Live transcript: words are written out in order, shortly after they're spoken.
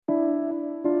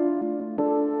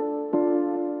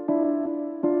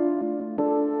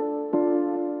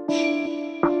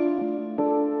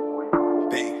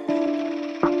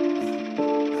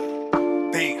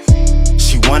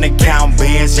wanna count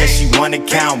bands, yeah, she wanna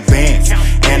count bands.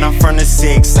 And I'm from the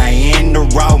 6, I ain't into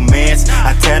romance.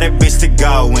 I tell that bitch to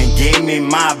go and give me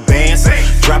my bands.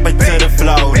 Drop it to the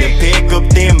floor to pick up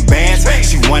them bands.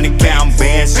 She wanna count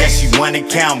bands, yeah, she wanna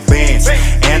count bands.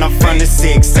 And I'm from the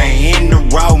 6, I ain't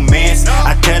into romance.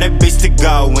 I tell that bitch to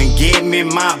go and give me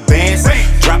my bands.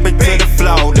 Drop it to the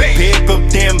floor to pick up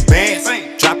them bands.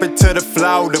 Drop it to the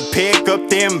floor to pick up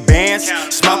them bands.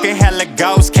 Smoking hella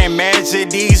ghosts, can't measure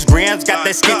these grams. Got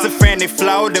that schizophrenic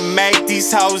flow to make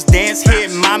these hoes dance.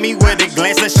 Hit mommy with a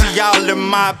glance, like she all in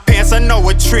my pants. I know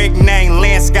a trick named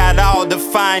Lance, got all the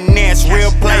finance.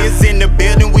 Real players in the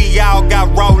building, we all got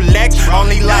Rolex.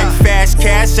 Only like fast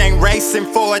cash, ain't racing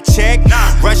for a check.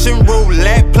 Russian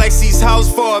roulette, place these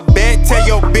hoes for a bet. Tell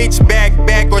your bitch back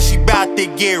or she bout to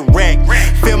get wrecked.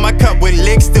 Fill my cup with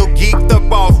licks, still geeked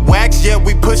up off wax. Yeah,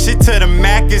 we push it to the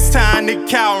max, it's time to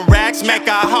count racks. Make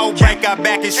a hoe break her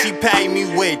back and she pay me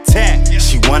with tech.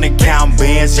 She wanna count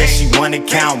bands, yeah, she wanna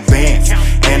count bands.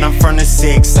 And I'm from the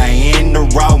 6, I ain't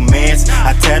into romance.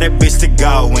 I tell that bitch to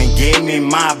go and give me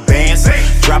my bands.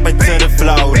 Drop it to the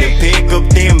floor to pick up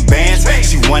them bands.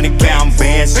 She wanna count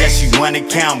bands, yeah, she wanna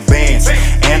count bands.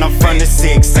 And I'm from the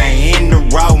 6, I ain't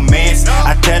into romance.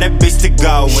 I tell that bitch to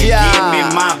go and give me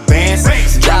my bands.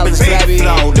 Drop it to the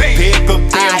floor to pick up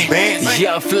them bands.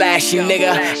 Young flashy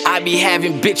nigga, I be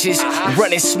having bitches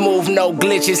running smooth, no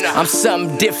glitches. I'm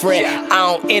something different.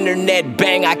 I don't internet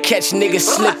bang, I catch niggas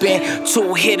slipping.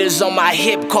 2 hitters on my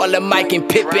hip, call it Mike and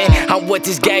Pippin. I'm what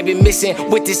this game been missing.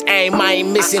 With this aim, I ain't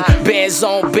missing. Bands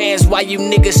on bands, while you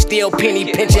niggas still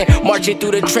penny pinching. Marching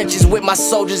through the trenches with my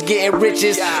soldiers getting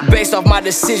riches. Based off my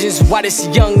decisions, why this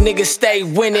young nigga stay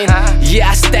winning. Yeah,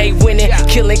 I stay winning,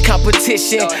 killing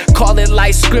competition. Call it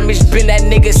like scrimmage, been that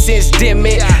nigga since dim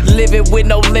it. Living with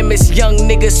no limits, young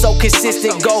niggas so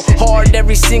consistent. Go hard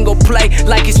every single play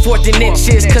like it's 14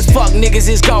 inches. Cause fuck niggas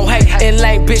is gon' hate and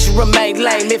lame bitch remain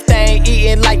lame. If they ain't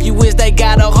eating like you is, they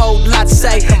got a whole lot to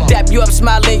say. Dap you up,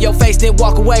 smile in your face, then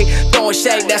walk away, throwing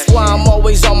shade. That's why I'm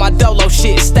always on my dolo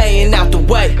shit, staying out the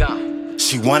way.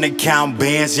 She wanna count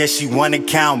bands, yeah, she wanna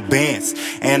count bands.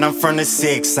 And I'm from the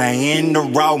 6, I ain't into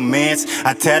romance.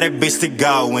 I tell that bitch to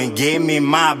go and give me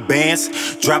my bands.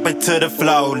 Drop it to the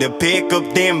floor to pick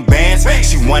up them bands.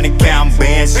 She wanna count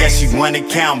bands, yeah, she wanna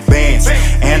count bands.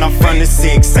 And I'm from the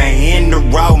 6, I ain't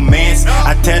into romance.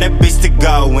 I tell that bitch to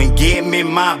go and give me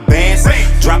my bands.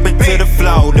 Drop it to the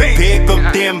floor to pick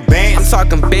up them bands. I'm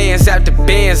talking bands after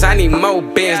bands, I need more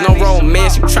bands. No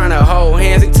romance, you tryna hold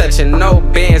hands, ain't touching no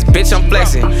bands. Bitch, I'm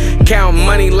flexing, count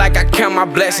money like I count my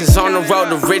blessings. On the road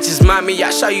to riches, mommy, I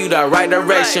show you the right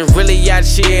direction. Really out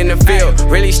here in the field,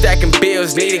 really stacking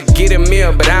bills. Need to get a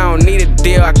meal, but I don't need a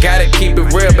deal. I gotta keep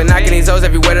it real, been knocking these hoes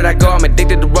everywhere that I go. I'm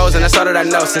addicted to rose and that's all that I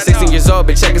know. Since 16 years old,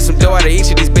 been checking some dough out of each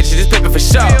of these bitches, just pimping for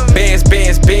show. Bands,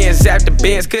 bands, bands after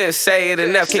bands, couldn't say it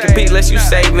enough. Kicking beat unless you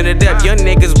saving it up. Young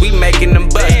niggas, we making them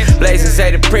bust. Blazing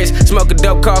say the Prince, smoke a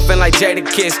dope coughing like Jada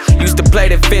Kiss. Used to play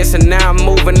the fence and now I'm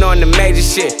moving on to major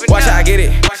shit. Watch how I get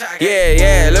it.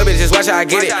 Yeah, little bitch, just watch how I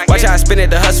get it. Watch how I spin it,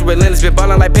 the hustle relentless. Been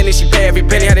ballin' like penny, she pay every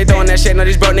penny. How they throwin' that shit, know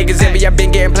these broke niggas envy. I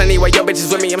been getting plenty while your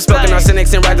bitches with me. I'm smoking on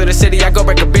Cynics and ride through the city. I go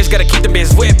break a bitch, gotta keep the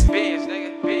bitch whipped.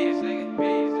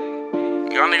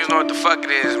 Y'all niggas know what the fuck it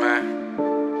is, man.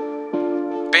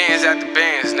 Bands after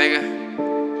bands, nigga.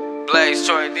 Blaze,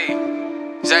 Troy D,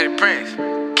 Zay the Prince.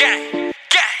 Gang,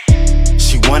 gang.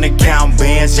 She wanna count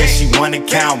bands, yeah, she wanna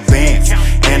count bands.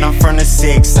 And I'm from the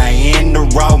 6, I ain't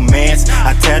into romance.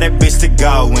 I tell that bitch to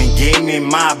go and give me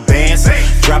my bands.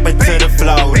 Drop it to the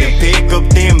floor to pick up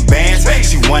them bands.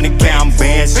 She wanna count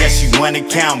bands, yeah, she wanna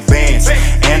count bands.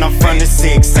 And I'm from the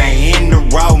 6, I ain't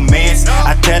into romance.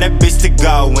 I tell that bitch to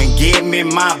go and give me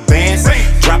my bands.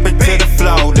 Drop it to the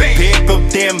floor to pick up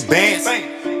them bands.